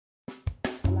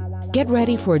Get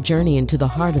ready for a journey into the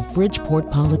heart of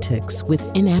Bridgeport politics with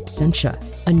In Absentia,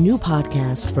 a new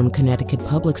podcast from Connecticut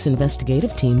Public's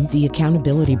investigative team, The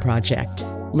Accountability Project.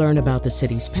 Learn about the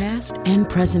city's past and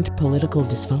present political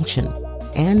dysfunction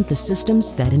and the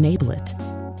systems that enable it.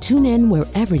 Tune in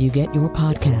wherever you get your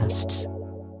podcasts.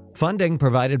 Funding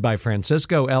provided by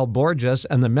Francisco L. Borges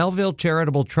and the Melville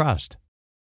Charitable Trust.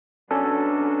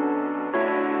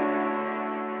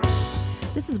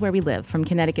 This is Where We Live from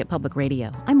Connecticut Public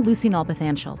Radio. I'm Lucy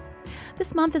Nalpathanchel.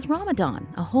 This month is Ramadan,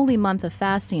 a holy month of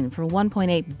fasting for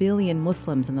 1.8 billion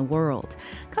Muslims in the world.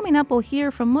 Coming up, we'll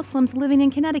hear from Muslims living in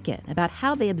Connecticut about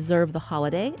how they observe the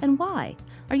holiday and why.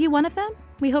 Are you one of them?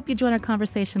 We hope you join our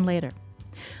conversation later.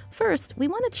 First, we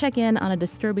want to check in on a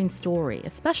disturbing story,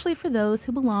 especially for those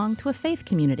who belong to a faith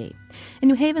community. In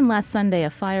New Haven last Sunday, a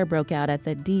fire broke out at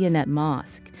the Diyanet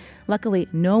Mosque. Luckily,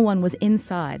 no one was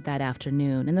inside that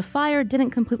afternoon, and the fire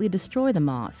didn't completely destroy the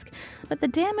mosque. But the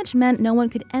damage meant no one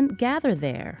could gather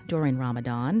there during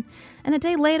Ramadan. And a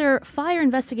day later, fire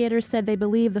investigators said they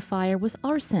believe the fire was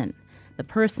arson. The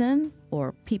person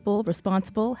or people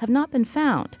responsible have not been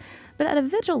found. But at a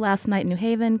vigil last night in New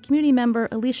Haven, community member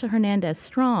Alicia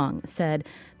Hernandez-Strong said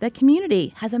that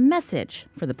community has a message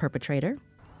for the perpetrator.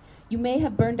 You may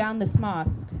have burned down this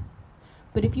mosque,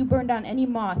 but if you burn down any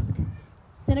mosque,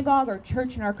 synagogue, or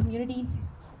church in our community,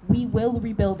 we will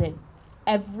rebuild it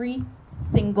every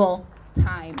single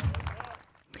time.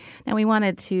 Now, we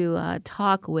wanted to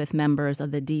talk with members of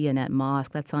the Diyanet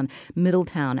Mosque. That's on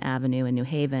Middletown Avenue in New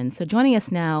Haven. So joining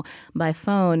us now by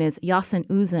phone is Yasin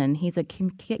Uzun. He's a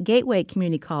Gateway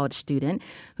Community College student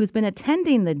who's been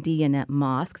attending the Diyanet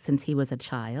Mosque since he was a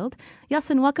child.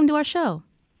 Yasin, welcome to our show.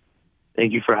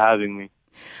 Thank you for having me.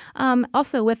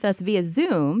 Also with us via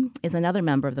Zoom is another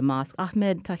member of the mosque,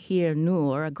 Ahmed Tahir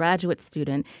Noor, a graduate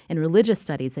student in religious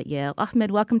studies at Yale. Ahmed,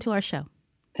 welcome to our show.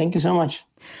 Thank you so much.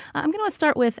 I'm going to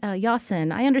start with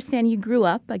Yasin. I understand you grew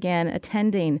up, again,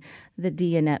 attending the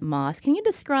Diyanet Mosque. Can you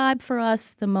describe for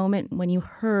us the moment when you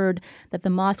heard that the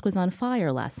mosque was on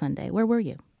fire last Sunday? Where were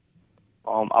you?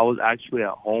 I was actually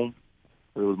at home.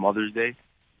 It was Mother's Day.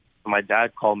 My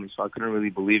dad called me, so I couldn't really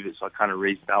believe it. So I kind of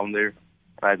raced down there.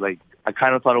 I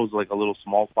kind of thought it was like a little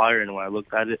small fire, and when I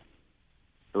looked at it,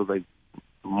 it was like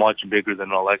much bigger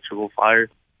than an electrical fire.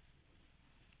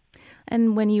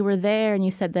 And when you were there and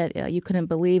you said that you couldn't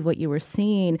believe what you were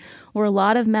seeing, were a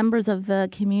lot of members of the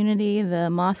community, the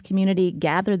mosque community,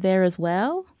 gathered there as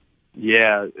well?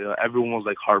 Yeah, everyone was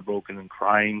like heartbroken and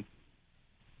crying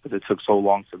because it took so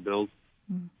long to build.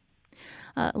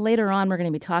 Later on, we're going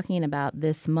to be talking about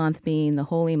this month being the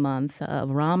holy month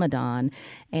of Ramadan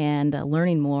and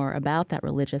learning more about that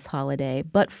religious holiday.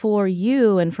 But for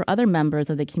you and for other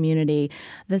members of the community,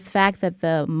 this fact that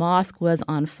the mosque was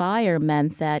on fire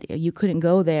meant that you couldn't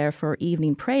go there for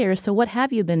evening prayers. So what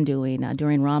have you been doing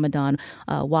during Ramadan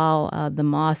while the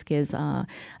mosque is,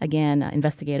 again,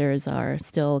 investigators are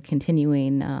still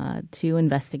continuing to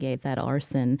investigate that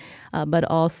arson, but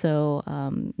also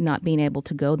not being able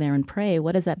to go there and pray?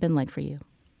 What has that been like for you?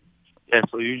 Yeah,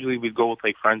 so usually we go with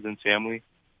like friends and family,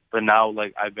 but now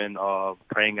like I've been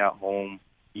praying at home,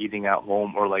 eating at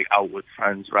home, or like out with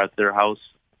friends right at their house.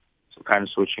 So kind of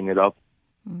switching it up.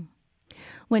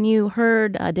 When you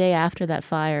heard a day after that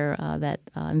fire that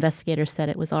investigators said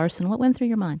it was arson, what went through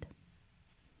your mind?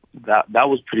 That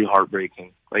was pretty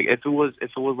heartbreaking. Like if it was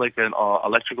like an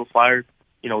electrical fire,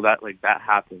 that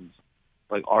happens.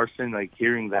 Like arson, like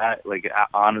hearing that, like it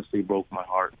honestly broke my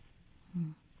heart.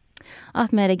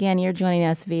 Ahmed, again, you're joining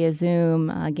us via Zoom.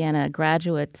 Again, a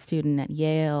graduate student at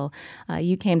Yale.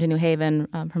 You came to New Haven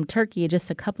from Turkey just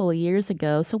a couple of years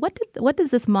ago. So what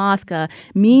does this mosque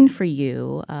mean for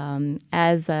you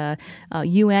as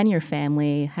you and your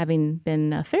family, having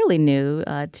been fairly new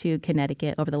to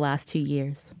Connecticut over the last 2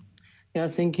 years? Yeah,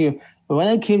 thank you. When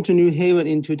I came to New Haven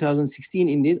in 2016,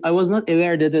 indeed, I was not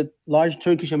aware that a large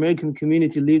Turkish-American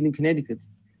community lived in Connecticut.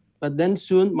 But then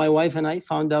soon, my wife and I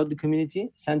found out the community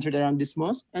centered around this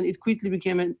mosque, and it quickly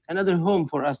became another home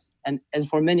for us, and as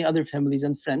for many other families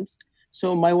and friends.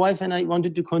 So my wife and I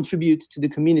wanted to contribute to the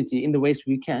community in the ways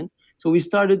we can. So we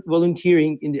started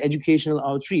volunteering in the educational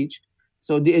outreach.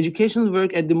 So the educational work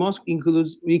at the mosque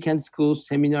includes weekend schools,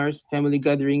 seminars, family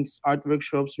gatherings, art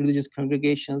workshops, religious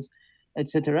congregations,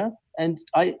 etc. And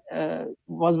I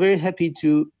was very happy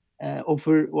to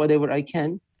offer whatever I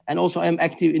can. And also I'm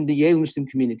active in the Yale Muslim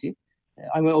community.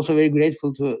 I'm also very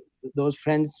grateful to those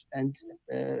friends and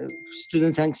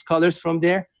students and scholars from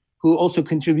there who also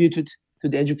contributed to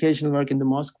the educational work in the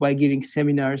mosque by giving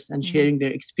seminars and sharing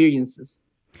their experiences.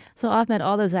 So, Ahmed,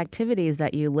 all those activities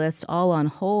that you list all on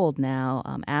hold now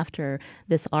after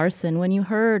this arson. When you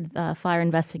heard fire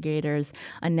investigators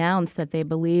announce that they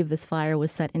believe this fire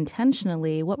was set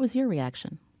intentionally, what was your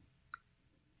reaction?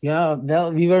 Yeah,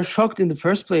 well, we were shocked in the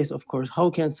first place, of course. How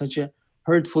can such a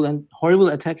hurtful and horrible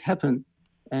attack happen?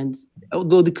 And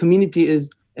although the community is,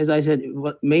 as I said,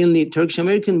 mainly Turkish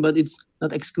American, but it's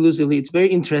not exclusively. It's very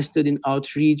interested in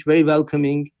outreach, very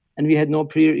welcoming, and we had no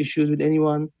prior issues with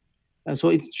anyone. So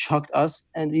it shocked us,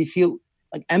 and we feel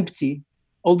like empty.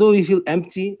 Although we feel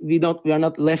empty, we are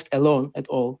not left alone at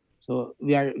all. So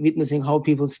we are witnessing how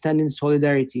people stand in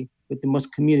solidarity with the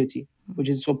mosque community, which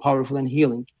is so powerful and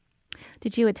healing.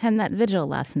 Did you attend that vigil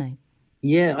last night?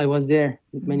 Yeah, I was there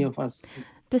with many of us.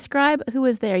 Describe who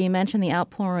was there. You mentioned the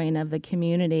outpouring of the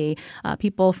community,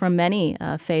 people from many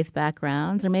faith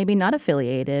backgrounds, or maybe not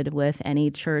affiliated with any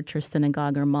church or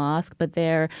synagogue or mosque, but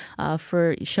there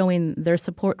for showing their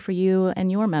support for you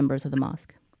and your members of the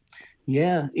mosque.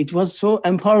 Yeah, it was so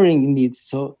empowering indeed.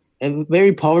 So a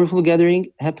very powerful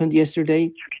gathering happened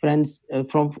yesterday. Friends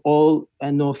from all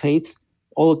and no faiths,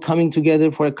 all coming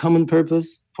together for a common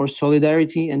purpose, for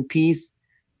solidarity and peace.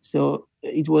 So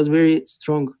it was very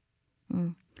strong.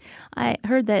 I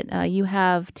heard that you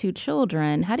have 2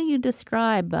 children. How do you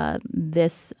describe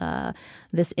this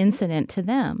incident to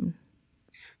them?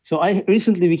 So I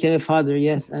recently became a father,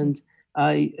 yes, and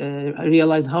I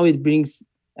realized how it brings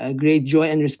great joy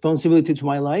and responsibility to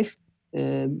my life.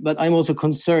 But I'm also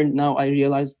concerned now. I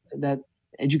realize that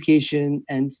education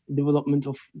and development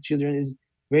of children is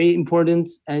very important,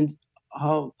 and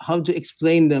how to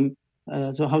explain them.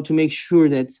 So how to make sure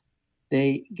that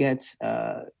they get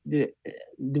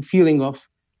the feeling of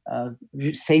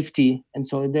safety and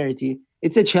solidarity.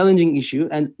 It's a challenging issue,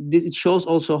 and it shows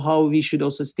also how we should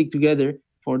also stick together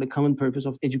for the common purpose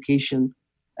of education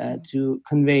to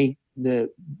convey the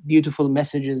beautiful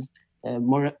messages,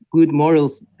 good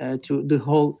morals to the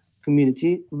whole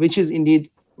community, which is indeed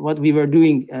what we were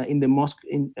doing in the mosque,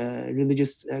 in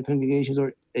religious congregations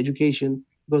or education,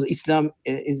 because Islam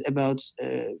is about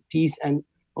peace and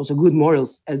also good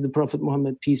morals, as the Prophet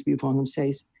Muhammad, peace be upon him,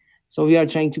 says. So we are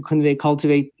trying to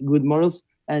cultivate good morals,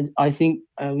 and I think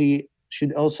we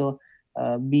should also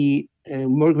be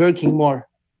working more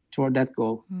toward that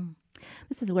goal.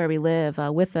 This is where we live.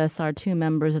 With us are 2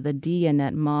 members of the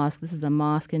Diyanet Mosque. This is a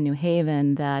mosque in New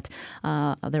Haven that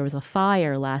there was a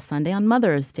fire last Sunday on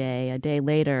Mother's Day. A day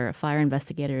later, fire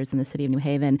investigators in the city of New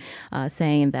Haven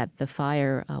saying that the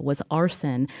fire was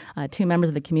arson. 2 members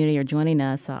of the community are joining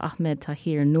us, Ahmed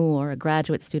Tahir Noor, a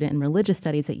graduate student in religious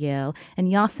studies at Yale, and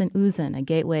Yasin Uzun, a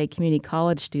Gateway Community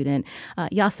College student.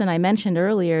 Yasin, I mentioned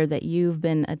earlier that you've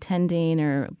been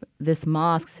attending this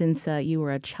mosque since you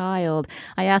were a child.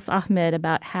 I asked Ahmed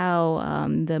about how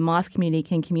the mosque community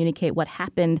can communicate what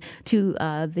happened to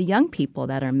the young people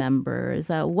that are members.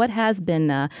 What has been,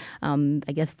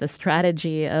 I guess, the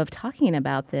strategy of talking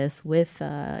about this with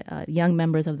young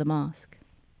members of the mosque?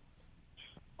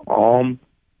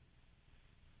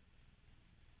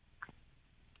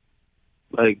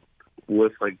 Like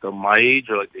with my age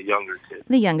or the younger kids?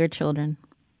 The younger children.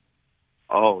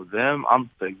 Oh, them! I'm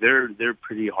they're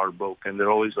pretty heartbroken. They're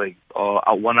always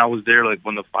when I was there,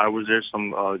 when the fire was there,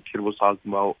 some kid was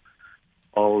talking about,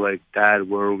 Dad,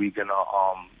 where are we gonna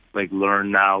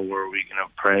learn now? Where are we gonna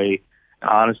pray? And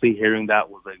honestly, hearing that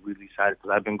was really sad,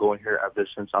 because I've been going here ever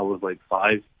since I was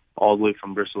 5, all the way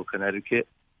from Bristol, Connecticut,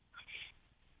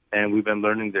 and we've been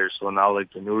learning there. So now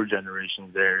the newer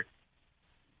generation's there,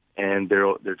 and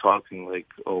they're talking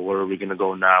oh, where are we gonna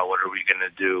go now? What are we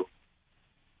gonna do?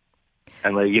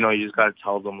 And you just gotta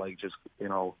tell them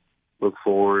look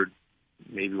forward.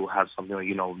 Maybe we'll have something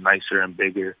nicer and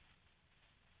bigger.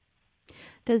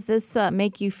 Does this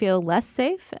make you feel less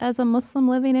safe as a Muslim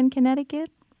living in Connecticut?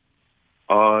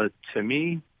 To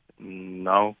me,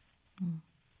 no.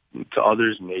 To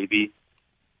others, maybe.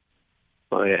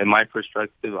 But in my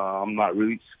perspective, I'm not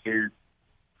really scared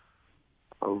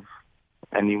of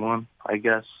anyone, I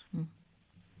guess.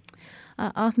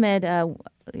 Ahmed,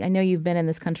 I know you've been in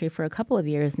this country for a couple of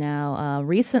years now.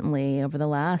 Recently, over the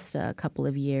last couple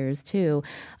of years, too,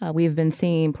 we've been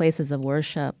seeing places of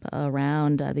worship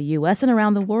around the U.S. and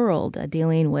around the world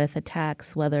dealing with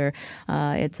attacks, whether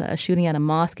it's a shooting at a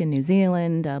mosque in New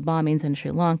Zealand, bombings in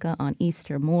Sri Lanka on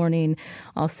Easter morning,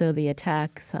 also the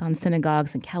attacks on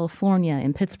synagogues in California,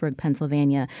 in Pittsburgh,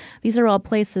 Pennsylvania. These are all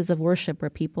places of worship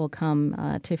where people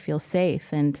come to feel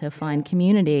safe and to find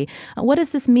community. What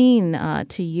does this mean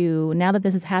to you now that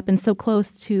this has happened so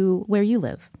close to where you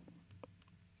live?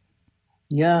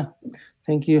 Yeah,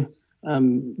 thank you.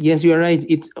 Yes, you are right.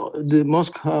 The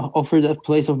mosque offered a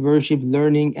place of worship,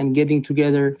 learning, and getting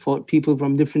together for people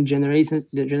from different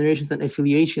generations and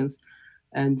affiliations.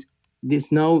 And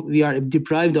this now we are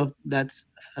deprived of that,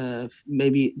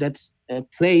 maybe that's a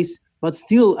place. But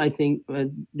still, I think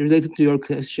related to your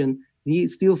question, we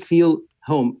still feel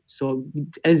home. So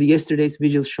as yesterday's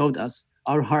vigil showed us,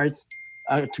 our hearts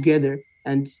are together,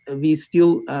 and we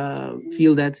still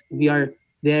feel that we are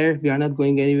there. We are not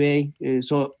going anyway.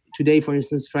 So today, for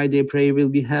instance, Friday prayer will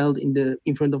be held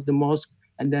in front of the mosque,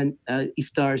 and then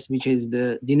iftars, which is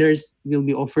the dinners, will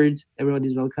be offered. Everybody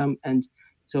is welcome, and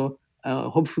so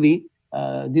hopefully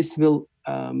this will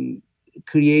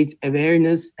create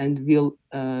awareness and will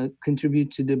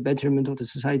contribute to the betterment of the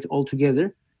society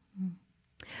altogether.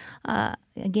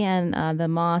 Again, the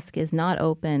mosque is not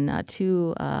open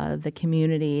to the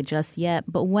community just yet,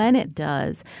 but when it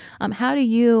does, how do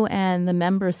you and the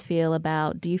members feel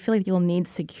about, do you feel like you'll need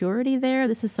security there?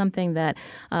 This is something that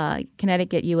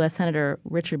Connecticut U.S. Senator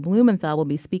Richard Blumenthal will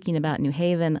be speaking about in New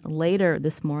Haven later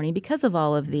this morning because of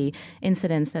all of the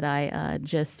incidents that I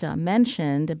just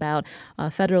mentioned about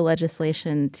federal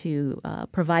legislation to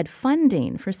provide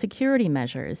funding for security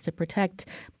measures to protect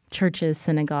churches,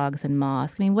 synagogues, and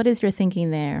mosques. I mean, what is your thinking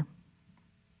there?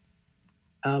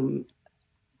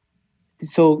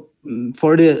 So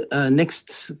for the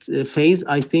next phase,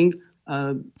 I think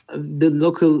the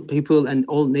local people and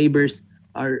all neighbors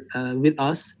are with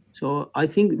us. So I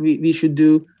think we should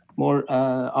do more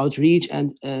outreach,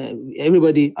 and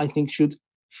everybody, I think, should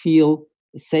feel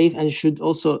safe and should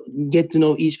also get to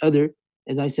know each other.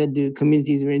 As I said, the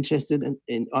community is very interested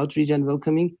in outreach and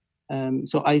welcoming.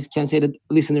 So I can say that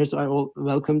listeners are all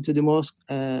welcome to the mosque.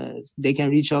 They can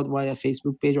reach out via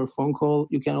Facebook page or phone call.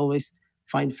 You can always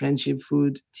find friendship,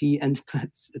 food, tea, and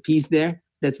peace there.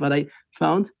 That's what I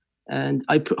found. And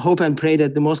I hope and pray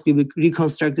that the mosque will be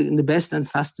reconstructed in the best and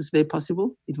fastest way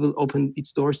possible. It will open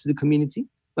its doors to the community,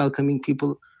 welcoming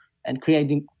people and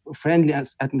creating a friendly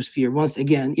atmosphere once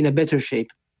again in a better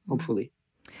shape, hopefully.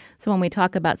 So when we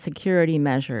talk about security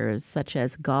measures such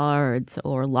as guards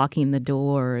or locking the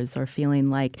doors or feeling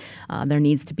like there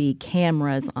needs to be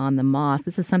cameras on the mosque,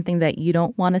 this is something that you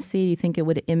don't want to see? You think it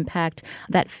would impact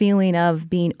that feeling of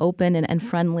being open and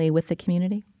friendly with the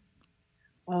community?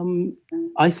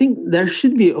 I think there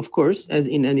should be, of course, as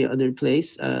in any other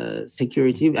place,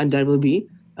 security, and there will be.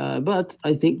 But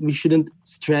I think we shouldn't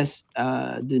stress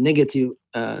the negative,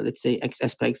 let's say,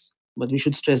 aspects. But we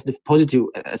should stress the positive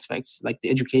aspects, like the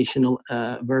educational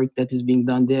work that is being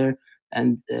done there,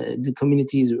 and the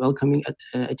community's welcoming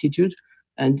attitude,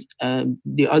 and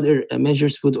the other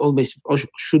measures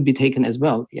should be taken as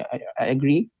well. Yeah, I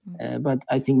agree, but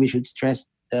I think we should stress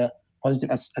the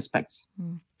positive aspects.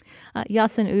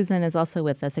 Yasin Uzan is also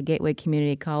with us, a Gateway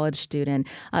Community College student.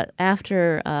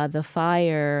 After the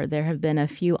fire, there have been a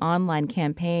few online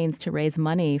campaigns to raise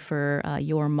money for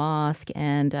your mosque.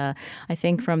 And I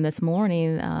think from this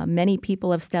morning, many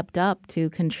people have stepped up to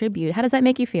contribute. How does that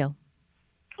make you feel?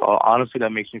 Honestly,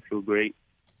 that makes me feel great.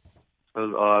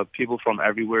 So, people from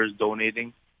everywhere is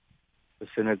donating. The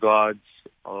synagogues,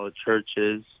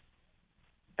 churches,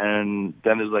 and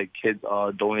then there's like kids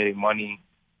donating money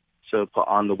to put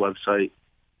on the website.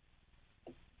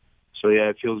 So yeah,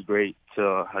 it feels great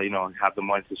to have the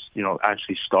money to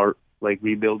actually start like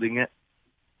rebuilding it.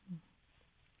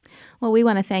 Well, we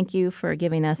want to thank you for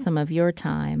giving us some of your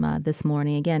time this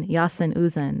morning. Again, Yasin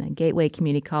Uzan, a Gateway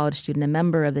Community College student, a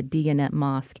member of the Diyanet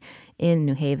Mosque in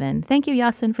New Haven. Thank you,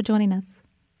 Yasin, for joining us.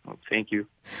 Oh, thank you.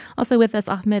 Also with us,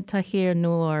 Ahmed Tahir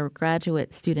Noor,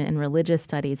 graduate student in religious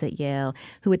studies at Yale,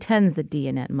 who attends the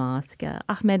Diyanet Mosque.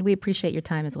 Ahmed, we appreciate your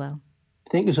time as well.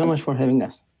 Thank you so much for having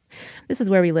us. This is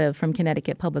Where We Live from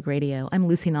Connecticut Public Radio. I'm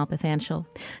Lucy Nalpathanchel.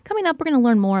 Coming up, we're going to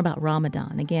learn more about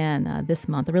Ramadan. Again, this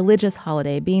month, a religious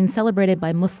holiday being celebrated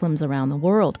by Muslims around the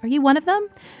world. Are you one of them?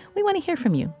 We want to hear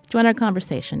from you. Join our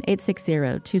conversation,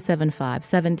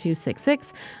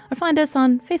 860-275-7266, or find us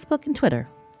on Facebook and Twitter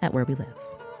at Where We Live.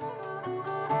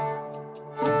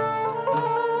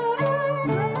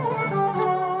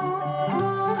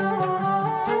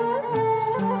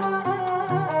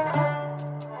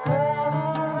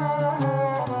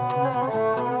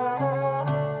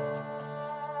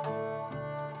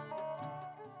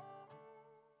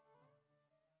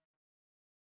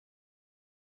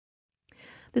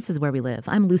 This is Where We Live.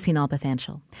 I'm Lucy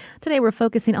Nalpathanchel. Today we're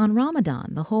focusing on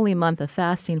Ramadan, the holy month of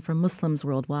fasting for Muslims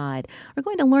worldwide. We're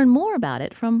going to learn more about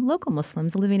it from local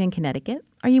Muslims living in Connecticut.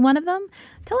 Are you one of them?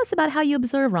 Tell us about how you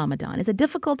observe Ramadan. Is it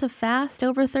difficult to fast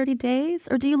over 30 days?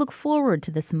 Or do you look forward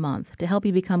to this month to help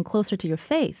you become closer to your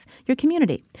faith, your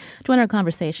community? Join our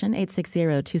conversation,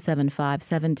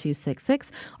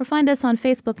 860-275-7266, or find us on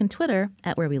Facebook and Twitter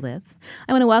at Where We Live.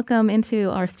 I want to welcome into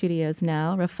our studios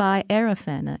now Rafai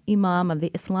Arefin, Imam of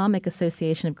the Islamic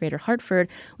Association of Greater Hartford,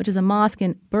 which is a mosque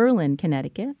in Berlin,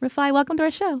 Connecticut. Rafai, welcome to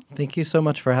our show. Thank you so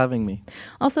much for having me.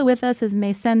 Also with us is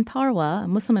Maysen Tarwa, a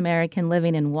Muslim American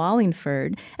living in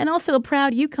Wallingford, and also a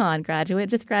proud UConn graduate,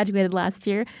 just graduated last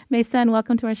year. Maysen,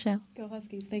 welcome to our show. Go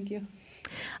Huskies, thank you.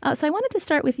 So I wanted to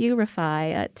start with you,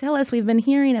 Rafai. Tell us, we've been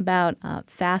hearing about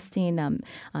fasting.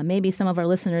 Maybe some of our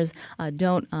listeners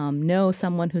don't know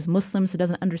someone who's Muslim, so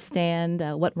doesn't understand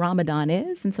what Ramadan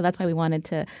is, and so that's why we wanted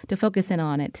to focus in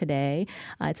on it today.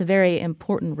 It's a very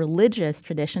important religious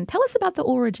tradition. Tell us about the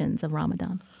origins of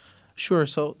Ramadan. Sure.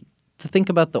 So to think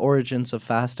about the origins of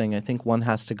fasting, I think one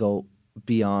has to go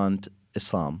beyond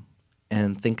Islam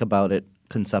and think about it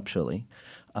conceptually.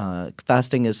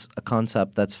 Fasting is a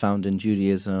concept that's found in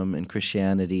Judaism, in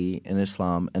Christianity, in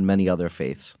Islam, and many other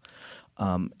faiths.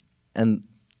 And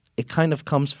it kind of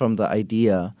comes from the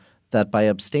idea that by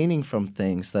abstaining from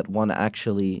things that one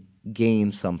actually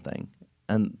gains something.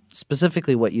 And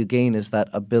specifically what you gain is that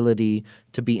ability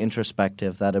to be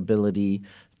introspective, that ability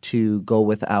to go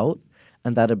without,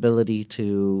 and that ability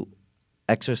to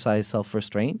exercise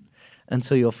self-restraint. And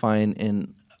so you'll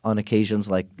find on occasions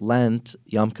like Lent,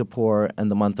 Yom Kippur, and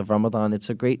the month of Ramadan, it's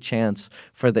a great chance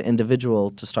for the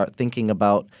individual to start thinking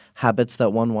about habits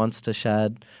that one wants to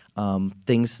shed,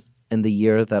 things in the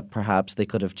year that perhaps they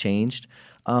could have changed,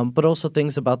 but also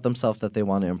things about themselves that they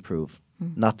want to improve,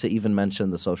 not to even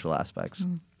mention the social aspects.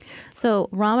 So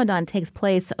Ramadan takes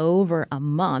place over a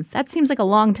month. That seems like a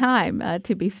long time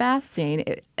to be fasting.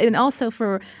 And also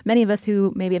for many of us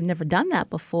who maybe have never done that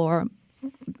before,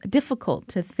 difficult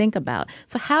to think about.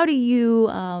 So how do you,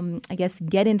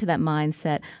 get into that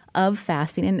mindset of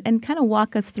fasting and kind of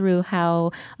walk us through how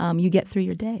you get through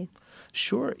your day?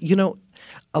 Sure. You know,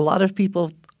 a lot of people,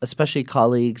 especially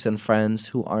colleagues and friends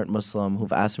who aren't Muslim,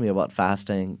 who've asked me about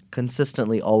fasting,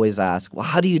 consistently always ask, well,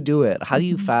 how do you do it? How do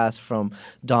you fast from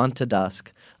dawn to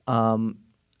dusk?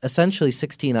 Essentially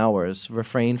 16 hours,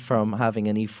 refrain from having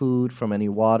any food, from any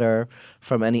water,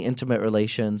 from any intimate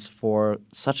relations for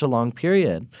such a long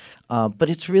period. But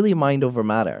it's really mind over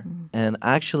matter. And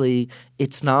actually,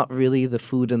 it's not really the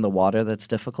food and the water that's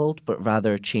difficult, but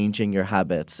rather changing your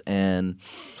habits and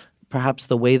perhaps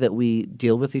the way that we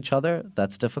deal with each other,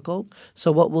 that's difficult.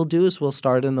 So what we'll do is we'll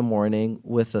start in the morning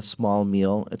with a small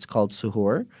meal. It's called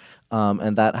suhoor,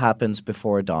 and that happens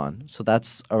before dawn. So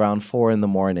that's around 4 in the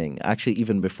morning, actually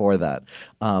even before that.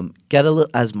 Get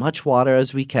as much water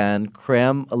as we can,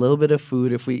 cram a little bit of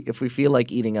food if we feel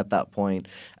like eating at that point,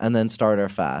 and then start our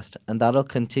fast. And that'll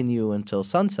continue until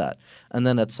sunset. And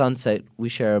then at sunset, we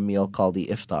share a meal called the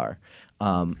iftar.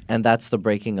 And that's the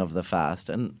breaking of the fast.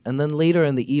 And then later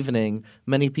in the evening,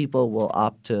 many people will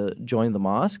opt to join the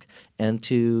mosque and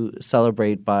to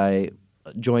celebrate by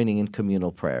joining in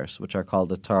communal prayers, which are called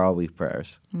the Taraweeh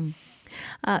prayers.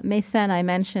 Maysen, I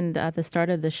mentioned at the start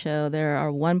of the show, there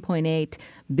are 1.8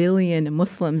 billion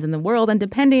Muslims in the world, and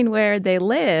depending where they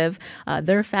live,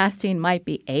 their fasting might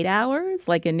be 8 hours,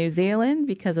 like in New Zealand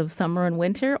because of summer and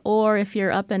winter, or if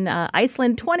you're up in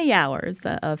Iceland, 20 hours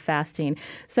of fasting.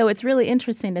 So it's really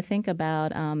interesting to think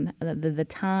about the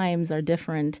times are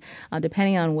different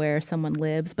depending on where someone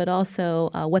lives, but also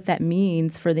what that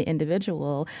means for the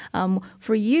individual.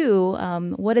 For you,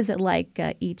 what is it like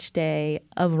each day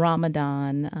of Ramadan?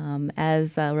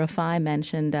 As Rafai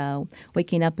mentioned,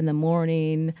 waking up in the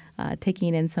morning,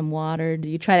 taking in some water. Do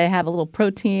you try to have a little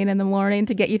protein in the morning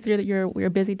to get you through your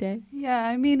busy day? Yeah,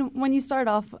 I mean, when you start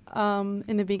off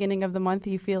in the beginning of the month,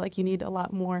 you feel like you need a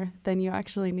lot more than you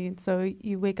actually need. So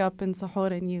you wake up in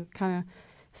sahur and you kind of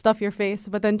stuff your face.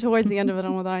 But then towards the end of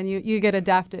Ramadan, you get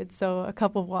adapted. So a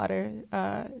cup of water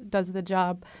does the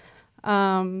job.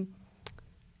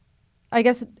 I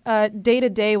guess day to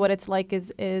day, what it's like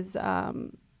is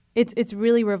it's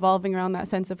really revolving around that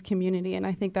sense of community, and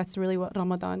I think that's really what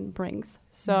Ramadan brings.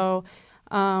 So,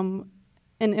 in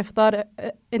iftar,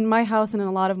 in my house and in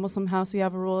a lot of Muslim house, we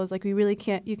have a rule is like you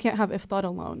can't have iftar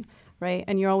alone, right?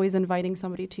 And you're always inviting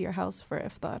somebody to your house for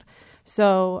iftar.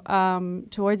 So,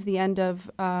 towards the end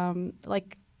of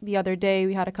like the other day,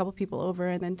 we had a couple people over,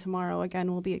 and then tomorrow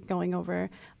again we'll be going over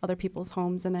other people's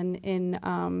homes, and then in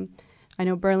I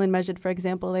know Berlin Masjid, for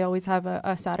example, they always have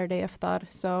a Saturday iftar.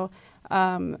 So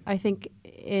I think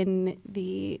in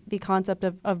the concept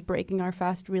of breaking our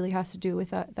fast really has to do with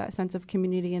that sense of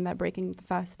community and that breaking the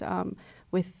fast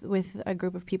with a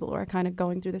group of people who are kind of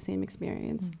going through the same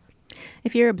experience.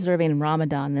 If you're observing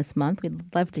Ramadan this month, we'd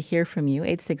love to hear from you,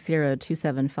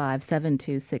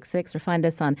 860-275-7266, or find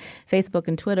us on Facebook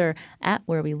and Twitter at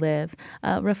Where We Live.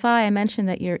 Rafai, I mentioned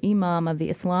that you're Imam of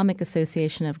the Islamic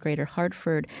Association of Greater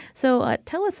Hartford. So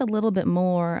tell us a little bit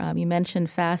more. You mentioned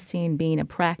fasting being a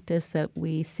practice that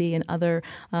we see in other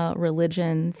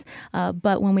religions.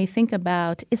 But when we think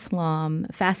about Islam,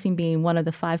 fasting being one of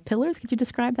the 5 pillars, could you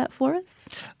describe that for us?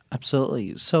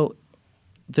 Absolutely. So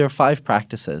there are 5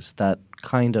 practices that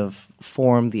kind of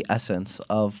form the essence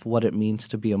of what it means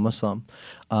to be a Muslim.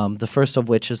 The first of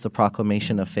which is the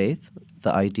proclamation of faith,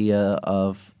 the idea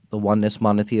of the oneness,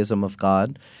 monotheism of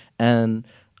God, and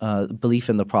belief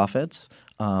in the prophets.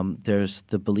 There's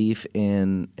the belief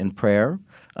in prayer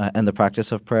and the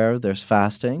practice of prayer. There's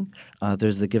fasting.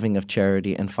 There's the giving of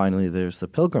charity. And finally, there's the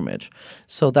pilgrimage.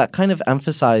 So that kind of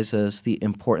emphasizes the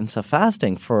importance of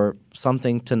fasting for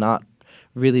something to not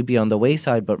really be on the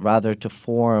wayside, but rather to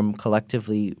form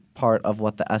collectively part of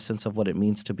what the essence of what it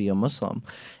means to be a Muslim.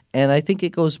 And I think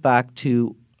it goes back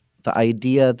to the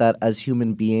idea that as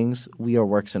human beings, we are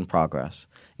works in progress.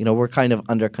 You know, we're kind of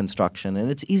under construction,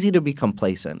 and it's easy to be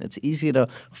complacent. It's easy to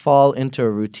fall into a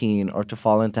routine or to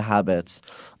fall into habits.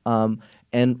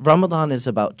 And Ramadan is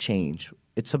about change.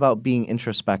 It's about being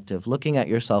introspective, looking at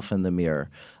yourself in the mirror.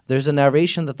 There's a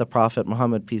narration that the Prophet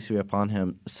Muhammad, peace be upon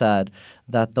him, said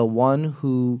that the one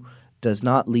who does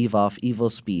not leave off evil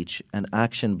speech and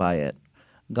action by it,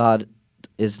 God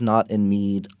is not in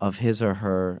need of his or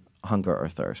her hunger or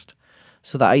thirst.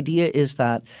 So the idea is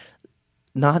that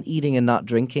not eating and not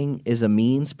drinking is a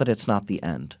means, but it's not the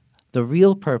end. The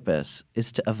real purpose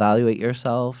is to evaluate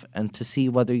yourself and to see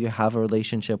whether you have a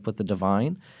relationship with the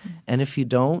divine. And if you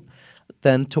don't,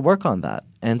 then to work on that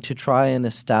and to try and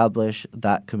establish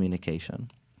that communication.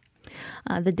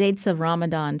 The dates of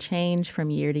Ramadan change from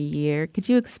year to year. Could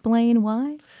you explain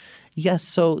why? Yes,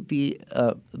 so the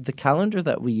calendar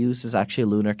that we use is actually a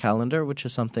lunar calendar, which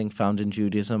is something found in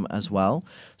Judaism as well.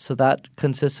 So that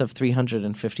consists of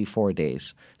 354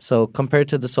 days. So compared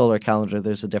to the solar calendar,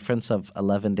 there's a difference of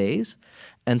 11 days.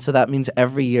 And so that means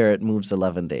every year it moves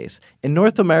 11 days. In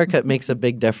North America, it makes a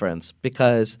big difference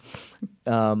because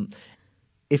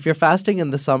if you're fasting in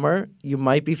the summer, you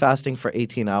might be fasting for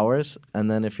 18 hours. And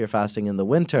then if you're fasting in the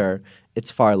winter, it's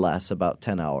far less, about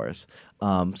 10 hours.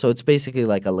 So it's basically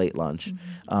like a late lunch.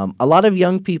 A lot of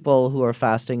young people who are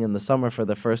fasting in the summer for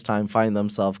the first time find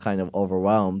themselves kind of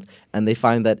overwhelmed, and they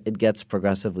find that it gets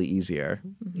progressively easier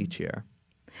each year.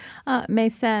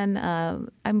 Maysen,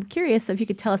 I'm curious if you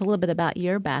could tell us a little bit about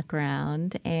your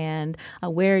background and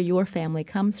where your family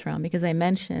comes from, because I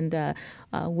mentioned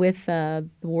with the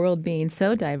world being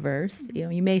so diverse,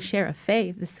 you may share a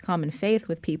faith, this common faith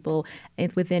with people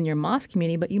within your mosque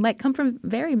community, but you might come from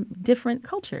very different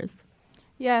cultures.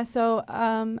 Yeah, so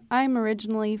I'm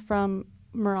originally from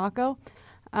Morocco.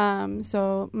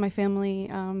 So my family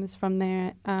is from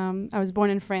there. I was born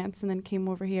in France and then came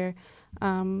over here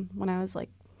when I was like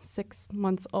 6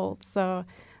 months old. So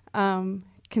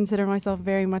consider myself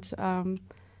very much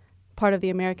part of the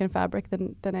American fabric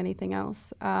than anything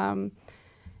else. In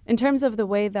terms of the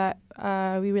way that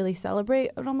we really celebrate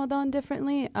Ramadan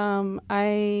differently,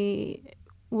 I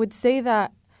would say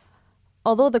that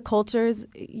although the cultures,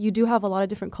 you do have a lot of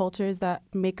different cultures that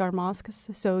make our mosques.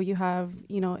 So you have,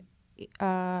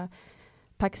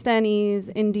 Pakistanis,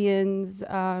 Indians,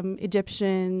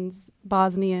 Egyptians,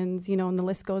 Bosnians, and the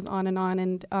list goes on.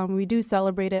 And we do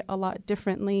celebrate it a lot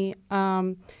differently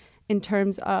in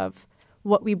terms of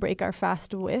what we break our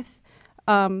fast with.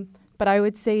 But I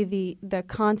would say the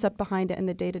concept behind it and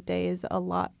the day-to-day is a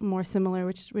lot more similar,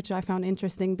 which I found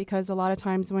interesting, because a lot of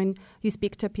times when you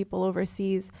speak to people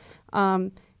overseas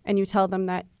and you tell them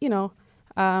that,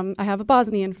 I have a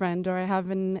Bosnian friend or I have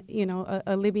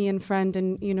a Libyan friend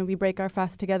and, we break our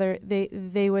fast together,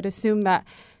 they would assume that,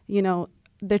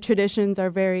 their traditions are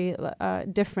very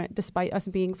different despite us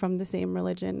being from the same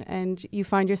religion. And you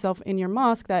find yourself in your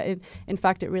mosque that, in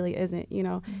fact, it really isn't.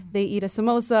 They eat a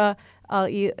samosa, I'll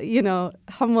eat,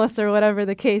 hummus or whatever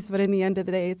the case. But in the end of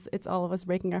the day, it's all of us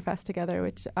breaking our fast together,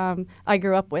 which I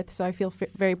grew up with. So I feel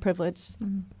very privileged.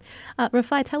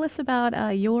 Rafai, tell us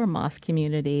about your mosque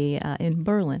community in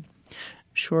Berlin.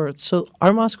 Sure. So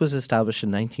our mosque was established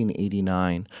in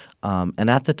 1989 And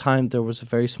at the time, there was a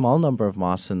very small number of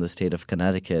mosques in the state of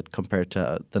Connecticut compared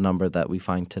to the number that we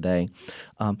find today.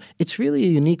 It's really a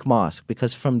unique mosque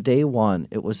because from day one,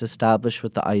 it was established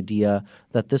with the idea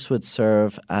that this would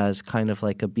serve as kind of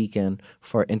like a beacon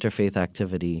for interfaith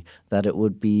activity, that it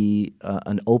would be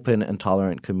an open and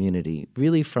tolerant community,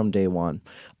 really from day one.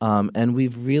 And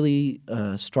we've really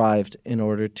strived in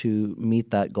order to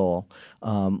meet that goal.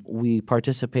 We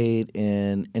participate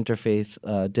in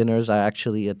interfaith dinners. I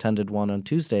actually attended one on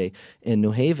Tuesday in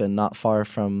New Haven, not far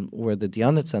from where the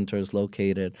Diyanat Center is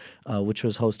located, which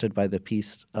was hosted by the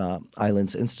Peace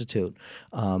Islands Institute.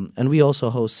 And we also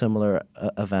host similar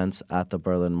events at the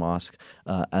Berlin Mosque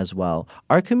as well.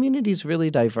 Our community is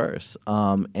really diverse,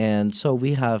 and so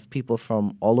we have people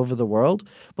from all over the world,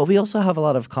 but we also have a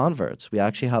lot of converts. We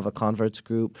actually have a converts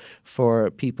group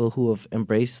for people who have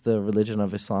embraced the religion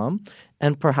of Islam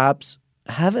and perhaps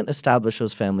haven't established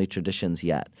those family traditions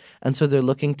yet. And so they're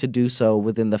looking to do so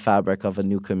within the fabric of a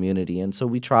new community. And so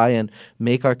we try and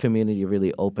make our community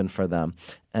really open for them.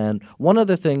 And one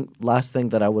other thing, last thing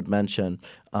that I would mention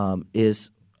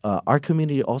is our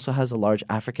community also has a large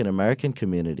African American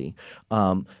community,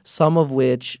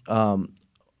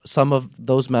 some of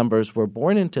those members were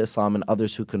born into Islam and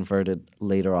others who converted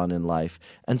later on in life.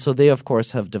 And so they, of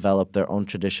course, have developed their own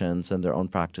traditions and their own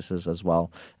practices as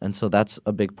well. And so that's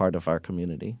a big part of our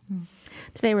community.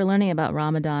 Today we're learning about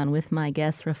Ramadan with my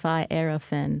guest Rafai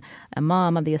Arefin,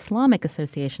 Imam of the Islamic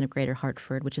Association of Greater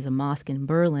Hartford, which is a mosque in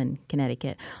Berlin,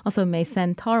 Connecticut. Also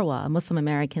Maysen Tarwa, a Muslim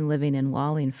American living in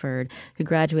Wallingford, who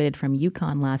graduated from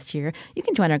UConn last year. You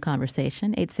can join our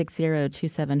conversation,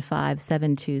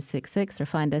 860-275-7266, or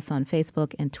find us on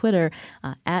Facebook and Twitter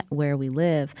at Where We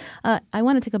Live. I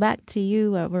wanted to go back to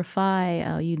you,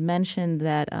 Rafai. You'd mentioned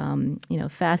that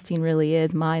fasting really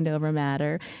is mind over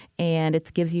matter, and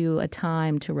it gives you a time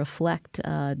to reflect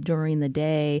during the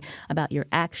day about your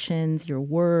actions, your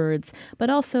words, but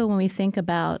also when we think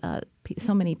about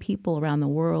so many people around the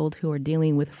world who are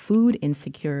dealing with food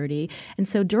insecurity. And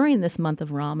so during this month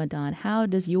of Ramadan, how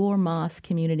does your mosque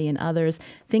community and others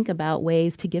think about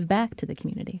ways to give back to the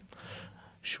community?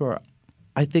 Sure.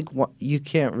 I think you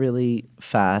can't really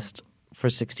fast for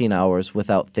 16 hours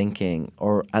without thinking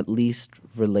or at least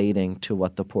relating to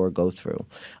what the poor go through.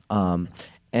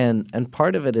 And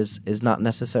part of it is not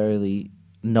necessarily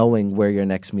knowing where your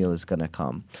next meal is going to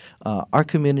come. Our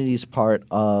community is part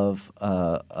of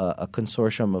a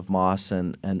consortium of mosques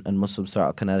and Muslims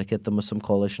throughout Connecticut, the Muslim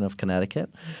Coalition of Connecticut.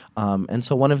 And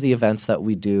so one of the events that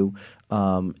we do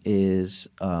is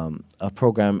a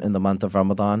program in the month of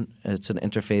Ramadan. It's an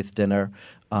interfaith dinner.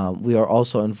 We are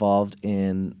also involved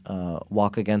in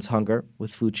Walk Against Hunger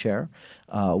with Food Share.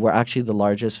 We're actually the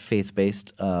largest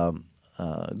faith-based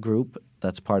group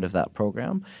that's part of that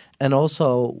program. And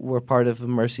also, we're part of the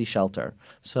Mercy Shelter.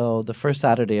 So the first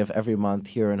Saturday of every month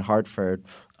here in Hartford,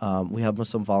 we have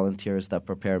Muslim volunteers that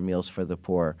prepare meals for the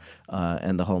poor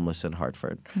and the homeless in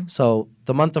Hartford. Mm-hmm. So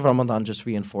the month of Ramadan just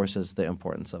reinforces the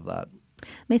importance of that.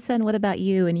 Maysen, what about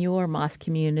you and your mosque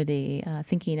community,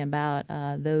 thinking about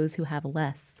those who have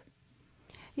less?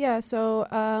 Yeah, so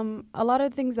a lot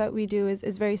of things that we do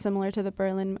is very similar to the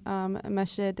Berlin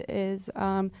Masjid.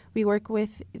 We work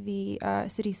with the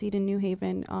city seat in New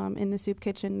Haven in the soup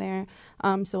kitchen there.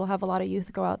 So we'll have a lot of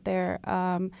youth go out there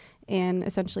and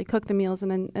essentially cook the meals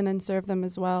and then serve them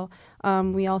as well.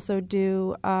 We also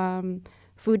do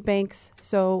food banks,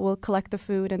 so we'll collect the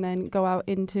food and then go out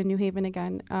into New Haven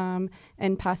again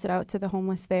and pass it out to the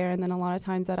homeless there. And then a lot of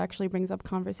times that actually brings up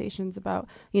conversations about,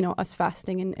 us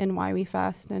fasting and why we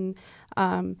fast. And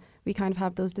we kind of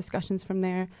have those discussions from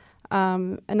there.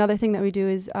 Another thing that we do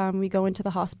is we go into the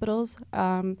hospitals,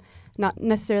 not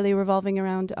necessarily revolving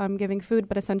around giving food,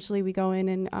 but essentially we go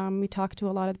in and we talk to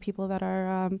a lot of the people that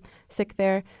are sick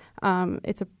there.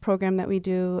 It's a program that we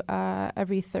do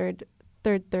every third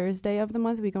Thursday of the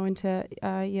month. We go into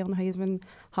Yale New Haven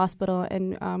Hospital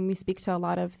and we speak to a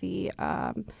lot of the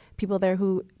people there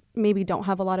who maybe don't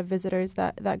have a lot of visitors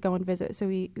that go and visit. So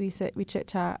we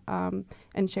chit-chat and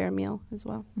share a meal as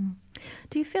well. Mm.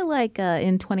 Do you feel like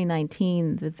in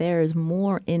 2019 that there is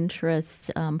more interest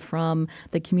from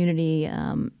the community,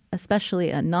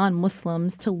 especially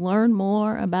non-Muslims, to learn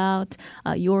more about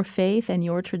your faith and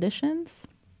your traditions?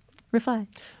 Rafai?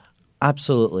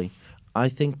 Absolutely. I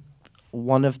think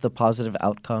one of the positive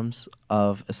outcomes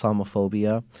of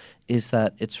Islamophobia is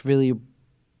that it's really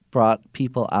brought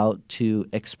people out to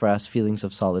express feelings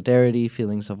of solidarity,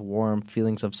 feelings of warmth,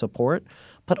 feelings of support.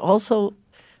 But also,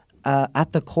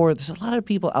 at the core, there's a lot of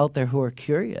people out there who are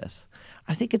curious.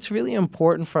 I think it's really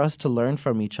important for us to learn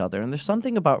from each other. And there's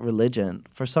something about religion,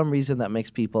 for some reason, that makes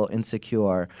people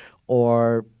insecure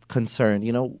or concern.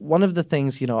 One of the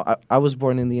things, I was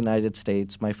born in the United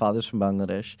States. My father's from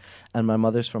Bangladesh and my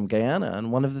mother's from Guyana.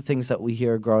 And one of the things that we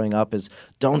hear growing up is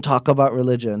don't talk about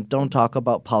religion, don't talk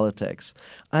about politics.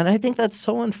 And I think that's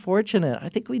so unfortunate. I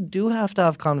think we do have to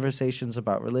have conversations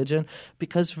about religion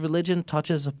because religion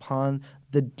touches upon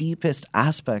the deepest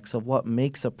aspects of what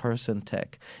makes a person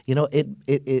tick.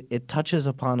 It touches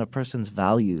upon a person's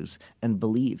values and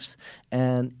beliefs.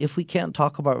 And if we can't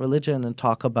talk about religion and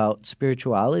talk about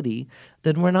spirituality,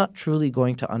 then we're not truly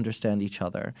going to understand each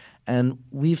other. And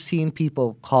we've seen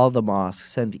people call the mosque,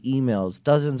 send emails,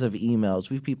 dozens of emails.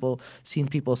 We've seen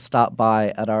people stop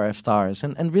by at our iftars.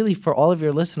 And really, for all of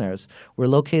your listeners, we're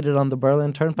located on the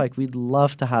Berlin Turnpike. We'd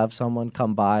love to have someone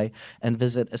come by and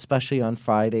visit, especially on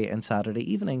Friday and Saturday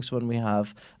evenings when we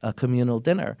have a communal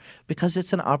dinner, because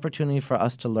it's an opportunity for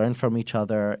us to learn from each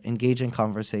other, engage in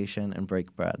conversation, and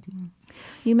break bread.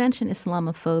 You mentioned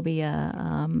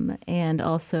Islamophobia, and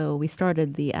also we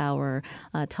started the hour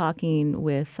talking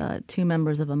with two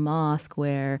members of a mosque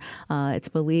where it's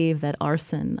believed that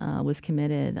arson was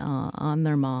committed on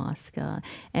their mosque.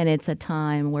 And it's a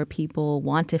time where people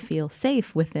want to feel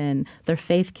safe within their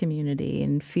faith community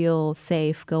and feel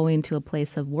safe going to a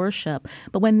place of worship.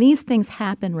 But when these things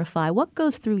happen, Rafai, what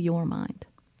goes through your mind?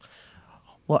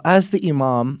 Well, as the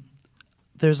imam,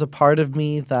 there's a part of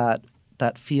me that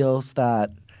feels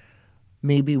that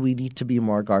maybe we need to be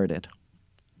more guarded.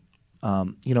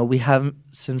 We have,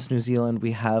 since New Zealand,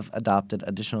 we have adopted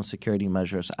additional security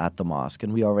measures at the mosque,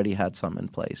 and we already had some in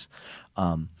place.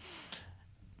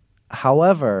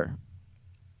 However,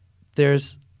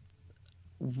 it's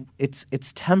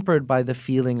tempered by the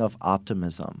feeling of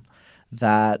optimism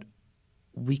that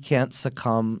we can't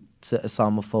succumb to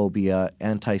Islamophobia,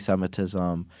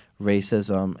 anti-Semitism,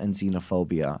 racism, and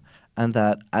xenophobia. And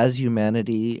that as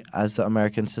humanity, as the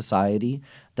American society,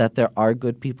 that there are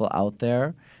good people out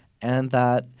there, and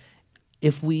that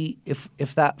if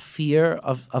that fear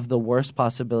of the worst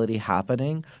possibility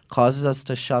happening causes us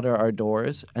to shutter our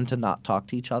doors and to not talk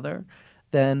to each other,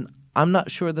 then I'm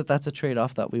not sure that that's a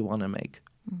trade-off that we want to make.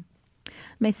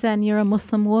 Maysen, you're a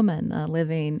Muslim woman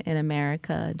living in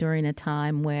America during a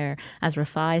time where, as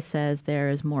Rafai says, there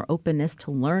is more openness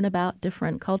to learn about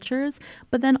different cultures,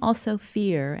 but then also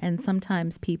fear, and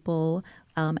sometimes people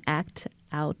act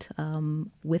out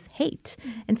with hate.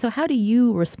 And so how do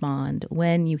you respond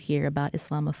when you hear about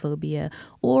Islamophobia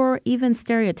or even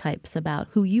stereotypes about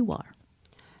who you are?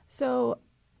 So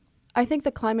I think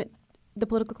the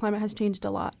political climate has changed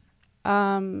a lot.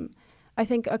 I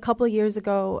think a couple of years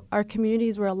ago, our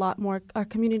communities and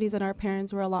our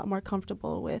parents were a lot more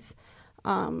comfortable with,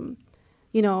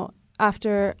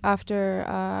 after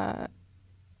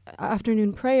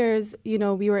afternoon prayers,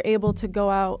 we were able to go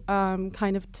out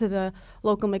kind of to the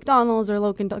local McDonald's or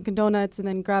local Dunkin' Donuts and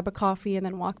then grab a coffee and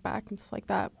then walk back and stuff like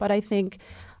that. But I think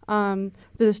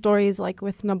the stories like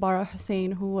with Nabara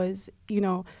Hussein, who was,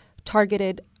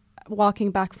 targeted walking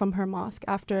back from her mosque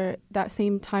after that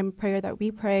same time prayer that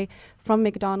we pray from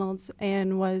McDonald's,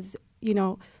 and was,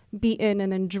 beaten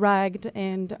and then dragged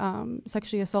and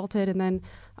sexually assaulted and then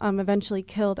eventually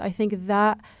killed. I think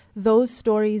that those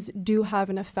stories do have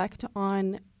an effect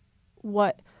on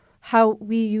how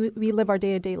we live our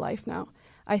day-to-day life now.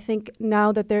 I think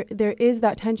now that there is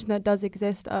that tension that does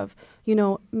exist of,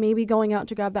 maybe going out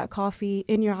to grab that coffee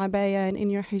in your abaya and in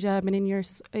your hijab and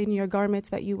in your garments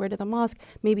that you wear to the mosque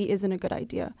maybe isn't a good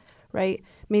idea, right?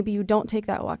 Maybe you don't take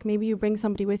that walk. Maybe you bring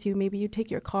somebody with you. Maybe you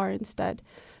take your car instead.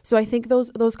 So I think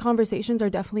those conversations are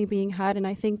definitely being had, and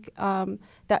I think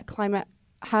that climate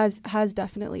has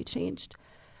definitely changed.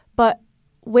 But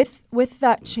with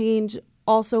that change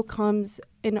also comes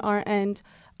in our end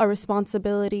a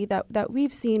responsibility that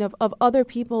we've seen of other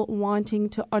people wanting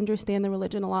to understand the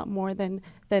religion a lot more than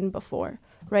before,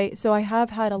 right? So I have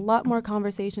had a lot more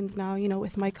conversations now,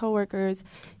 with my coworkers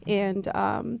and,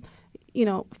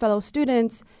 fellow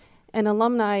students and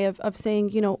alumni of saying,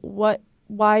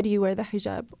 why do you wear the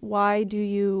hijab? Why do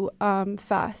you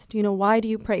fast? Why do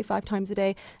you pray 5 times a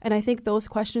day? And I think those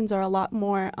questions are a lot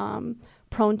more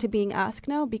prone to being asked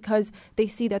now, because they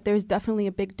see that there's definitely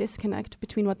a big disconnect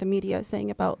between what the media is saying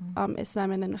about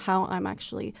Islam and then how I'm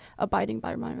actually abiding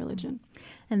by my religion.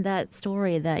 And that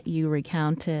story that you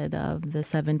recounted of the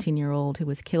 17-year-old who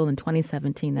was killed in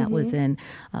 2017, that was in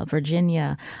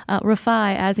Virginia.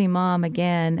 Rafai, as imam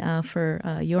again for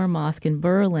your mosque in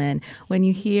Berlin, when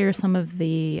you hear some of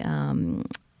the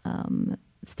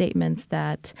statements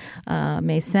that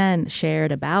Maysen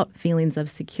shared about feelings of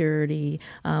security,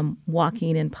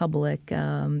 walking in public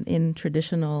in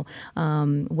traditional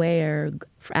wear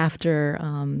after,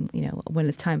 when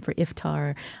it's time for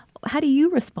iftar. How do you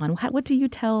respond? What do you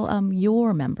tell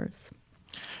your members?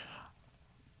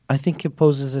 I think it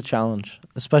poses a challenge,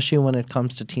 especially when it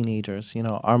comes to teenagers. You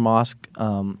know, our mosque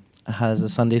has a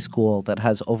Sunday school that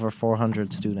has over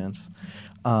 400 students,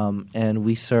 and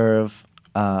we serve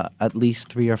at least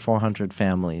 300 or 400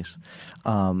 families.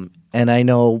 And I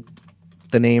know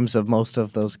the names of most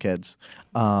of those kids.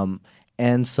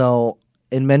 And so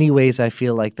in many ways, I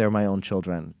feel like they're my own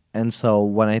children. And so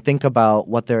when I think about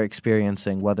what they're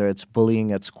experiencing, whether it's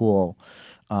bullying at school,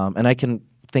 and I can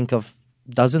think of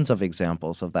dozens of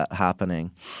examples of that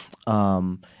happening.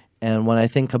 And when I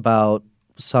think about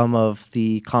some of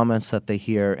the comments that they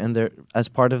hear as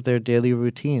part of their daily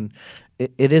routine,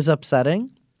 it is upsetting.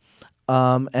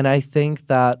 And I think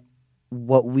that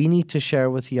what we need to share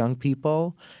with young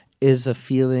people is a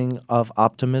feeling of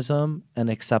optimism and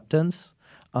acceptance.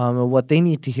 And what they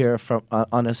need to hear from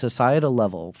on a societal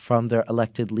level from their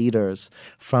elected leaders,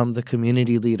 from the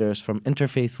community leaders, from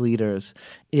interfaith leaders,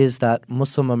 is that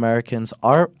Muslim Americans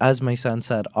are, as my son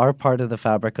said, are part of the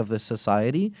fabric of this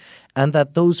society, and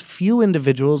that those few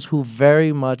individuals who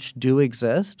very much do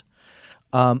exist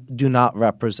do not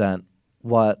represent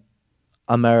what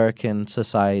American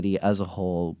society as a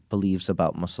whole believes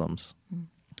about Muslims.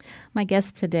 My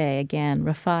guest today, again,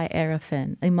 Rafai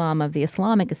Arefin, Imam of the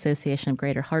Islamic Association of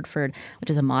Greater Hartford, which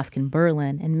is a mosque in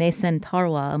Berlin, and Mason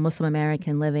Tarwa, a Muslim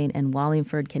American living in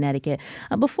Wallingford, Connecticut.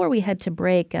 Before we head to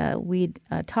break, we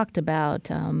talked about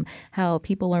how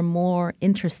people are more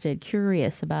interested,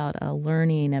 curious about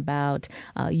learning about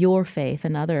your faith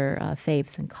and other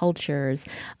faiths and cultures.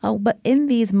 But in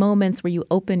these moments where you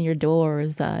open your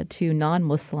doors to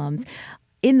non-Muslims,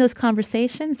 in those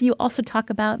conversations, you also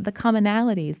talk about the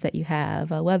commonalities that you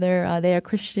have, whether they are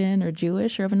Christian or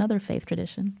Jewish or of another faith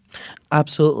tradition.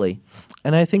 Absolutely.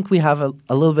 And I think we have a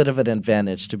little bit of an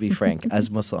advantage, to be frank,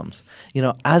 as Muslims. You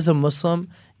know, as a Muslim,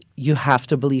 you have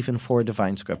to believe in 4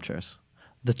 divine scriptures: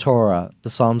 the Torah,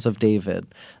 the Psalms of David,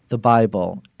 the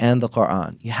Bible, and the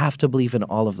Quran. You have to believe in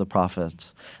all of the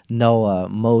prophets: Noah,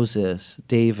 Moses,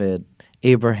 David,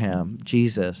 Abraham,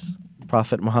 Jesus,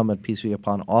 Prophet Muhammad, peace be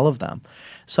upon all of them.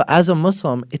 So as a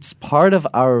Muslim, it's part of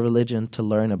our religion to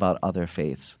learn about other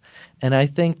faiths. And I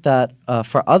think that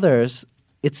for others,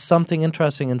 it's something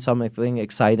interesting and something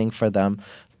exciting for them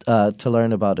to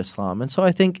learn about Islam. And so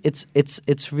I think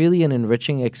it's really an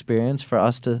enriching experience for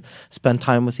us to spend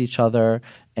time with each other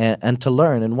and to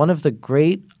learn. And one of the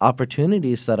great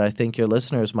opportunities that I think your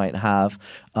listeners might have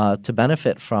to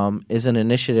benefit from is an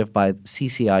initiative by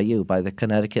CCIU, by the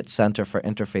Connecticut Center for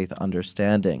Interfaith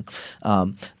Understanding.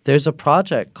 There's a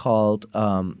project called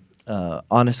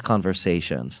Honest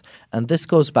Conversations. And this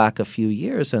goes back a few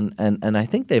years, and I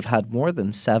think they've had more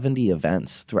than 70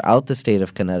 events throughout the state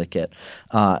of Connecticut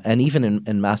and even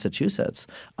in Massachusetts.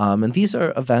 And these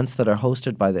are events that are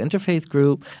hosted by the Interfaith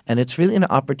Group, and it's really an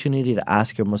opportunity to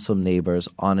ask your Muslim neighbors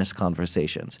honest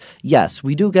conversations. Yes,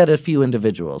 we do get a few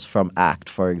individuals from ACT,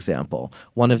 for example,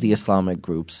 one of the Islamic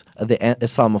groups, the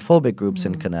Islamophobic groups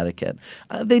in Connecticut.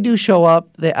 They do show up,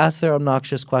 they ask their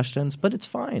obnoxious questions, but it's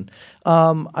fine.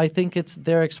 I think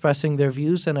they're expressing their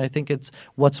views, and I think it's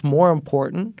what's more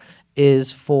important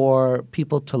is for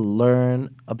people to learn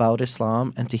about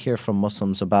Islam and to hear from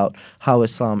Muslims about how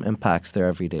Islam impacts their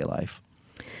everyday life.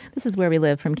 This is Where We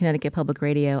Live from Connecticut Public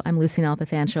Radio. I'm Lucy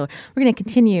Nalpathanchel. We're going to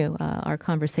continue our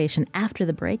conversation after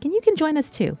the break, and you can join us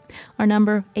too. Our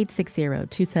number,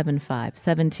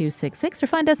 860-275-7266, or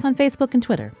find us on Facebook and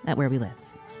Twitter at Where We Live.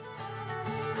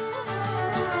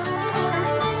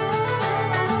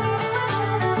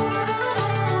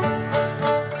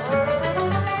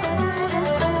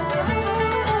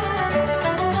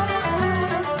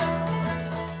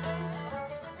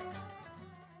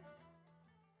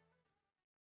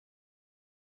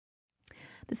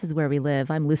 This is Where We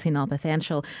Live. I'm Lucy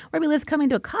Nalpathanchel. Where We Live's coming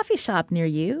to a coffee shop near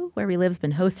you. Where We Live's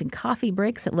been hosting coffee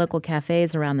breaks at local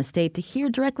cafes around the state to hear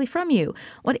directly from you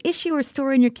what issue or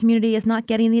story in your community is not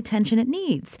getting the attention it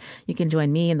needs. You can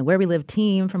join me and the Where We Live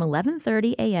team from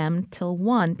 11:30 a.m. till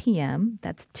 1 p.m.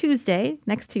 That's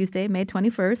next Tuesday, May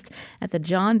 21st, at the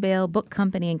John Bale Book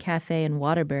Company and Cafe in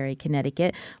Waterbury,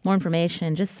 Connecticut. More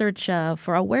information, just search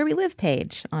for our Where We Live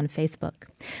page on Facebook.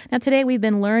 Now, today we've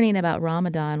been learning about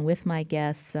Ramadan with my guest,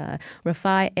 guests,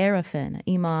 Rafai Arefin,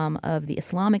 Imam of the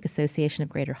Islamic Association of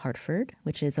Greater Hartford,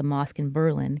 which is a mosque in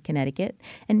Berlin, Connecticut,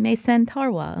 and Maysen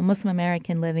Tarwa, a Muslim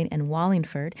American living in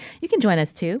Wallingford. You can join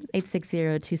us too,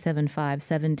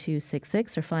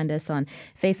 860-275-7266, or find us on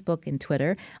Facebook and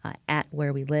Twitter at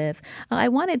Where We Live. I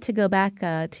wanted to go back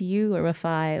to you,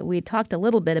 Rafai. We talked a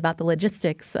little bit about the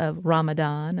logistics of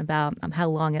Ramadan, about how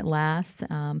long it lasts.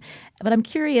 But I'm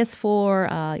curious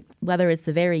for whether it's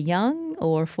the very young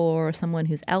or for someone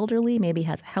who's elderly, maybe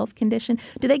has a health condition.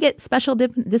 Do they get special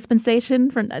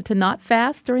dispensation to not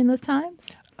fast during those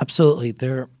times? Absolutely.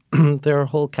 There are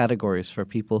whole categories for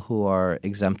people who are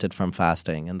exempted from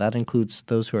fasting, and that includes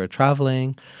those who are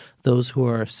traveling, those who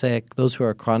are sick, those who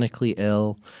are chronically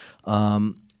ill,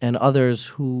 and others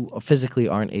who physically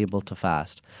aren't able to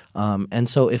fast. And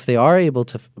so if they are able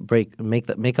to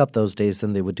make up those days,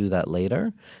 then they would do that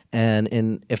later.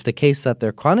 And if the case that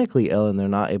they're chronically ill and they're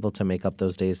not able to make up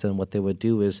those days, then what they would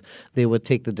do is they would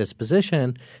take the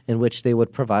disposition in which they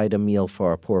would provide a meal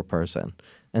for a poor person.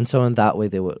 And so in that way,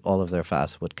 all of their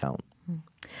fasts would count.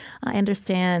 I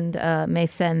understand,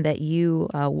 Maysen, that you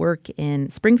work in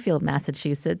Springfield,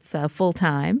 Massachusetts,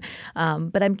 full-time.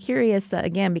 But I'm curious,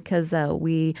 again, because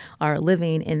we are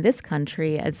living in this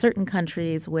country, at certain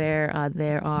countries where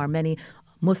there are many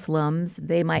Muslims,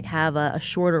 they might have a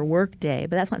shorter work day,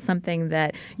 but that's not something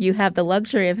that you have the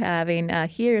luxury of having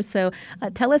here. So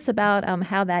tell us about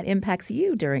how that impacts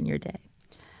you during your day.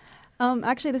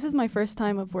 Actually, this is my first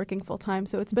time of working full-time,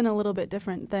 so it's been a little bit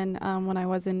different than when I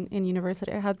was in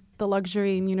university. I had the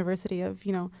luxury in university of,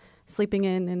 sleeping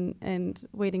in and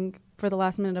waiting for the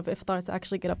last minute of iftar to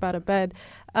actually get up out of bed.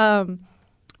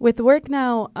 With work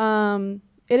now,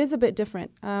 it is a bit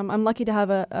different. I'm lucky to have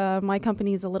my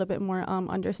company is a little bit more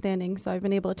understanding, so I've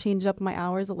been able to change up my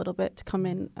hours a little bit to come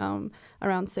in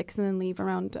around 6 and then leave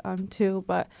around 2.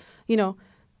 But,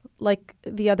 like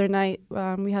the other night,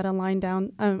 we had a line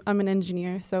down. I'm an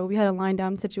engineer, so we had a line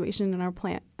down situation in our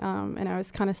plant, and I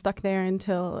was kind of stuck there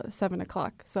until 7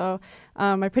 o'clock. So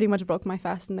I pretty much broke my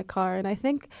fast in the car, and I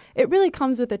think it really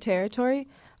comes with the territory.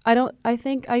 I know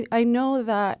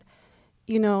that,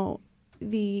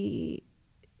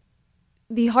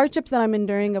 the hardships that I'm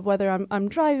enduring of whether I'm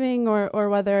driving or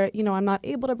whether I'm not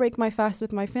able to break my fast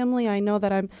with my family. I know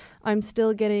that I'm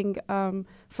still getting,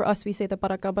 for us we say the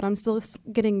barakah, but I'm still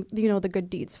getting the good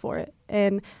deeds for it,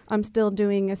 and I'm still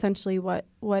doing essentially what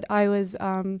I was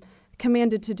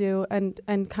commanded to do,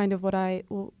 and kind of what I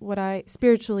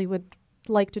spiritually would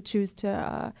like to choose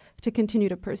to continue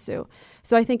to pursue.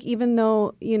 So I think even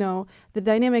though the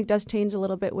dynamic does change a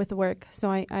little bit with work,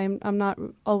 so I'm not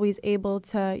always able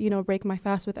to break my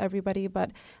fast with everybody,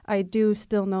 but I do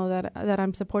still know that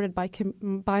I'm supported by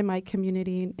my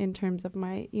community in terms of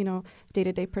my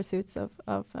day-to-day pursuits of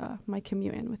my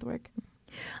commute in with work.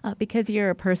 Because you're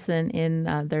a person in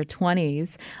their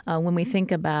 20s, when we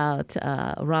think about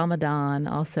Ramadan,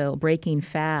 also breaking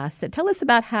fast, tell us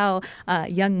about how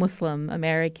young Muslim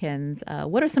Americans,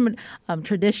 what are some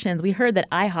traditions? We heard that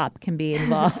IHOP can be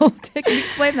involved. Can you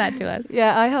explain that to us?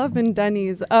 Yeah, IHOP and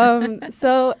Denny's.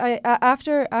 So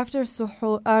after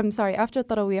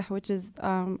Tarawih, which is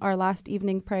our last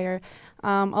evening prayer,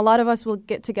 a lot of us will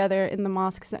get together in the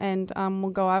mosques and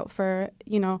we'll go out for,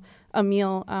 a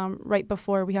meal right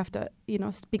before we have to,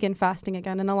 begin fasting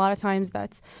again. And a lot of times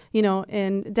that's,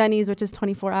 in Denny's, which is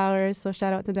 24 hours. So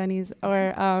shout out to Denny's,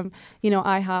 or,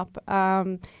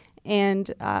 IHOP.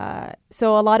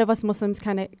 So a lot of us Muslims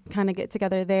kind of get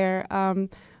together there.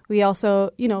 We also,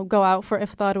 go out for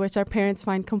iftar, which our parents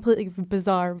find completely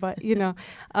bizarre, but,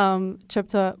 trip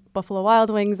to Buffalo Wild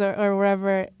Wings or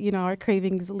wherever, our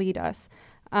cravings lead us.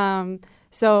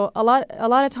 So a lot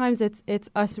of times it's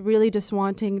us really just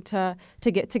wanting to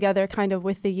get together kind of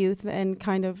with the youth and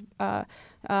kind of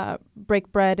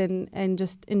break bread and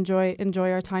just enjoy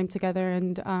our time together,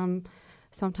 and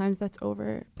sometimes that's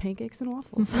over pancakes and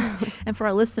waffles. And for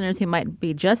our listeners who might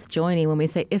be just joining, when we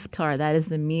say iftar, that is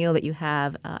the meal that you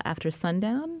have after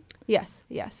sundown? Yes.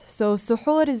 So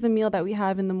suhoor is the meal that we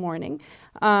have in the morning,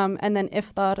 and then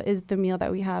iftar is the meal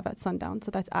that we have at sundown.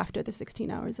 So that's after the 16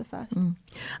 hours of fast.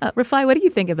 Rafai, what do you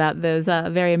think about those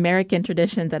very American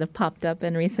traditions that have popped up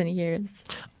in recent years?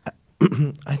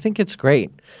 I think it's great.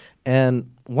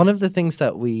 And one of the things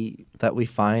that we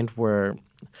find where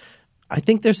I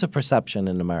think there's a perception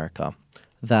in America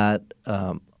that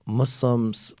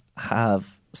Muslims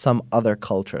have some other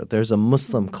culture. There's a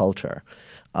Muslim culture.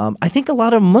 I think a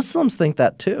lot of Muslims think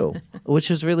that too,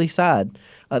 which is really sad.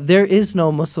 There is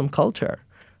no Muslim culture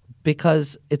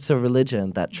because it's a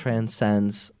religion that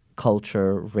transcends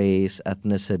culture, race,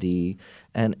 ethnicity,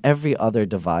 and every other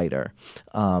divider.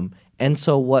 And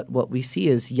so what we see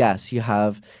is, yes, you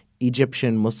have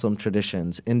Egyptian Muslim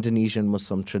traditions, Indonesian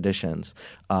Muslim traditions,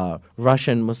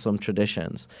 Russian Muslim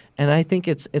traditions. And I think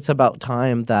it's about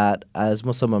time that as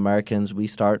Muslim Americans we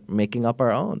start making up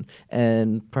our own.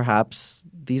 And perhaps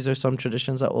these are some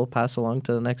traditions that we'll pass along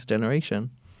to the next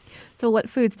generation. So what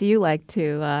foods do you like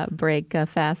to break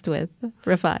fast with,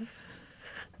 Rafai?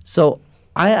 So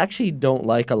I actually don't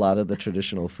like a lot of the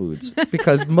traditional foods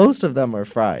because most of them are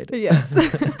fried. Yes.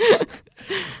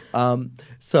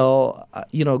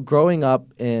 Growing up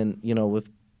with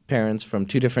parents from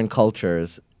two different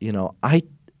cultures,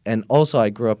 I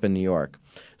grew up in New York.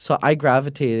 So I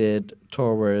gravitated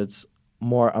towards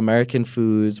more American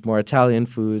foods, more Italian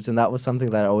foods, and that was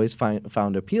something that I always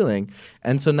found appealing.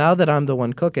 And so now that I'm the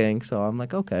one cooking, so I'm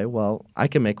like, okay, well, I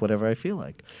can make whatever I feel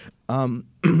like.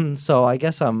 So I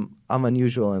guess I'm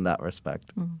unusual in that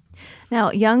respect. Mm. Now,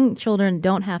 young children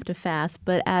don't have to fast,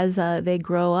 but as they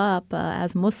grow up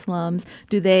as Muslims,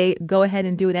 do they go ahead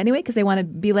and do it anyway because they want to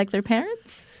be like their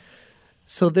parents?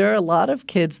 So there are a lot of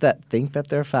kids that think that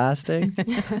they're fasting.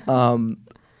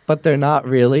 But they're not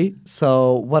really.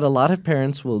 So what a lot of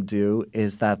parents will do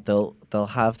is that they'll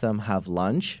have them have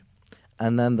lunch,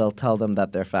 and then they'll tell them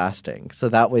that they're fasting. So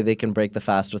that way they can break the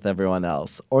fast with everyone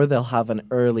else. Or they'll have an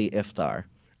early iftar,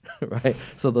 right?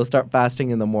 So they'll start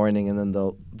fasting in the morning, and then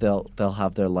they'll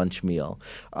have their lunch meal.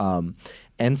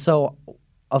 And so,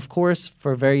 of course,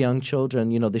 for very young children,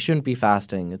 they shouldn't be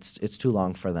fasting. It's too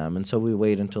long for them. And so we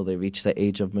wait until they reach the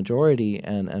age of majority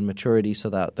and maturity so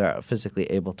that they're physically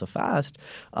able to fast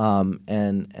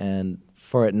and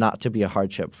for it not to be a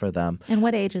hardship for them. And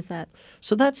what age is that?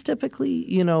 So that's typically,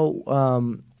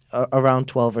 around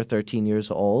 12 or 13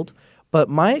 years old. But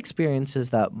my experience is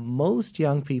that most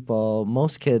young people,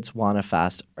 most kids want to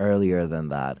fast earlier than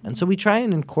that. And so we try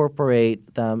and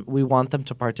incorporate them. We want them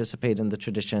to participate in the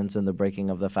traditions and the breaking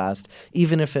of the fast,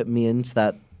 even if it means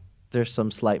that there's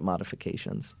some slight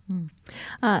modifications.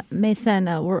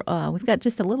 Maysen, we've got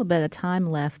just a little bit of time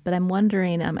left, but I'm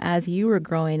wondering, as you were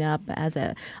growing up as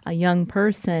a young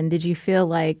person, did you feel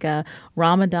like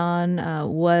Ramadan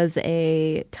was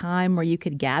a time where you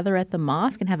could gather at the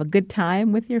mosque and have a good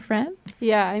time with your friends?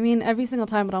 Yeah, I mean, every single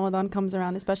time Ramadan comes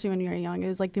around, especially when you're young, it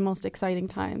was like the most exciting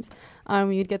times.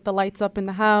 You'd get the lights up in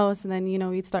the house, and then,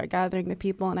 you'd start gathering the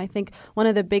people. And I think one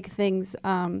of the big things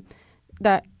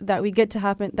that gets to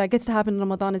happen in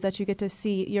Ramadan is that you get to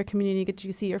see your community, you get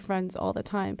to see your friends all the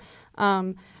time.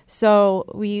 So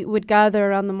we would gather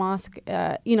around the mosque,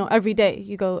 every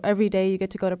day. Every day you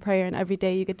get to go to prayer, and every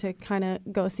day you get to kind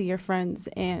of go see your friends.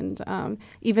 And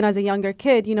even as a younger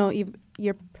kid,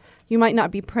 you might not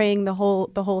be praying the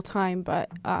whole time, but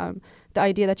the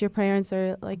idea that your parents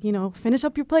are like, finish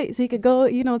up your plate so you could go,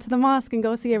 to the mosque and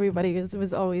go see everybody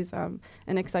was always an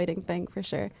exciting thing for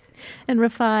sure. And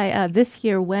Rafai, this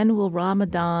year, when will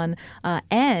Ramadan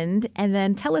end? And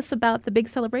then tell us about the big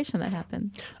celebration that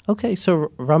happened. Okay,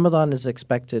 so Ramadan is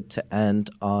expected to end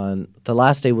on, the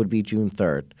last day would be June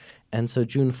 3rd. And so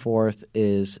June 4th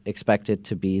is expected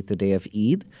to be the day of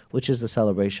Eid, which is the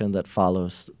celebration that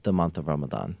follows the month of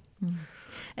Ramadan. Mm.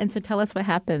 And so tell us what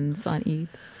happens on Eid.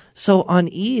 So on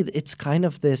Eid, it's kind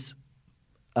of this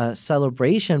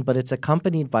celebration, but it's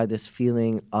accompanied by this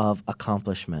feeling of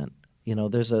accomplishment.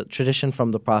 There's a tradition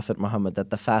from the Prophet Muhammad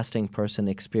that the fasting person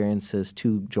experiences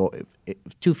two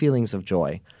feelings of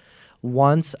joy.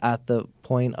 Once at the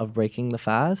point of breaking the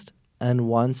fast, and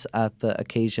once at the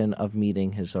occasion of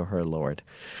meeting his or her Lord.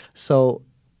 So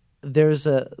there's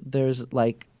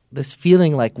like this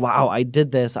feeling like, wow, I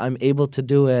did this, I'm able to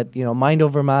do it, mind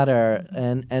over matter.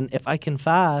 And if I can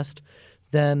fast,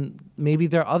 then maybe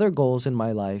there are other goals in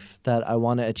my life that I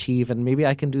want to achieve, and maybe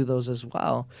I can do those as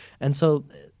well. And so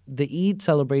the Eid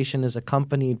celebration is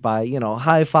accompanied by,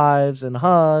 high fives and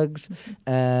hugs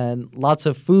and lots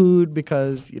of food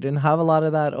because you didn't have a lot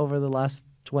of that over the last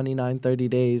 29, 30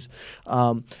 days.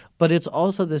 But it's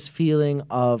also this feeling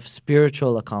of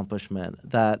spiritual accomplishment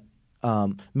that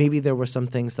maybe there were some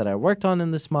things that I worked on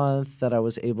in this month that I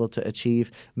was able to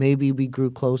achieve. Maybe we grew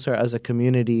closer as a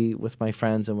community with my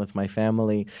friends and with my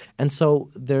family. And so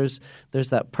there's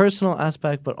that personal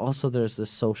aspect, but also there's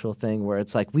this social thing where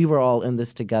it's like we were all in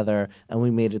this together and we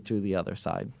made it through the other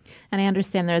side. And I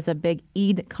understand there's a big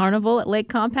Eid carnival at Lake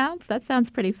Compounce. That sounds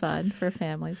pretty fun for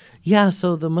families. Yeah,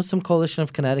 so the Muslim Coalition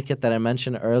of Connecticut that I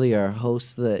mentioned earlier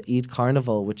hosts the Eid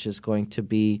Carnival, which is going to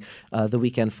be the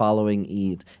weekend following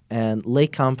Eid. And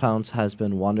Lake Compounce has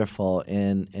been wonderful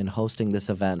in hosting this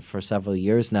event for several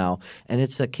years now. And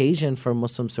it's an occasion for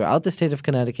Muslims throughout the state of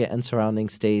Connecticut and surrounding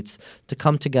states to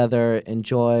come together,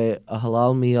 enjoy a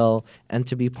halal meal, and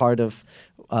to be part of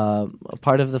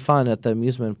part of the fun at the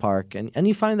amusement park. And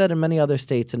you find that in many other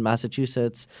states, in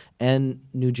Massachusetts and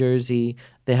New Jersey,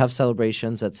 they have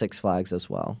celebrations at Six Flags as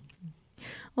well.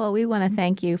 Well, we want to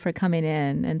thank you for coming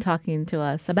in and talking to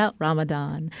us about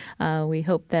Ramadan. We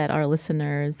hope that our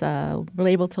listeners were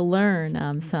able to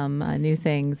learn some new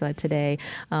things today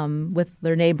with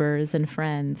their neighbors and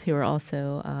friends who are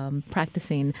also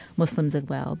practicing Muslims as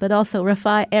well. But also,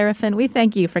 Rafai Arifin, we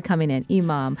thank you for coming in,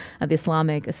 Imam of the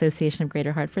Islamic Association of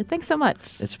Greater Hartford. Thanks so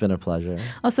much. It's been a pleasure.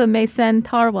 Also, Maysen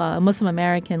Tarwa, a Muslim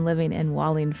American living in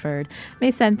Wallingford.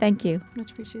 Maysen, thank you.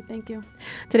 Much appreciated. Thank you.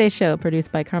 Today's show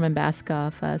produced by Carmen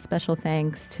Baskoff. Special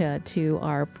thanks to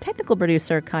our technical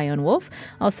producer, Kyone Wolf.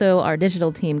 Also, our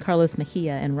digital team, Carlos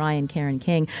Mejia and Ryan Karen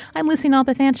King. I'm Lucy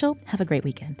Nalpathanchel. Have a great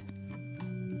weekend.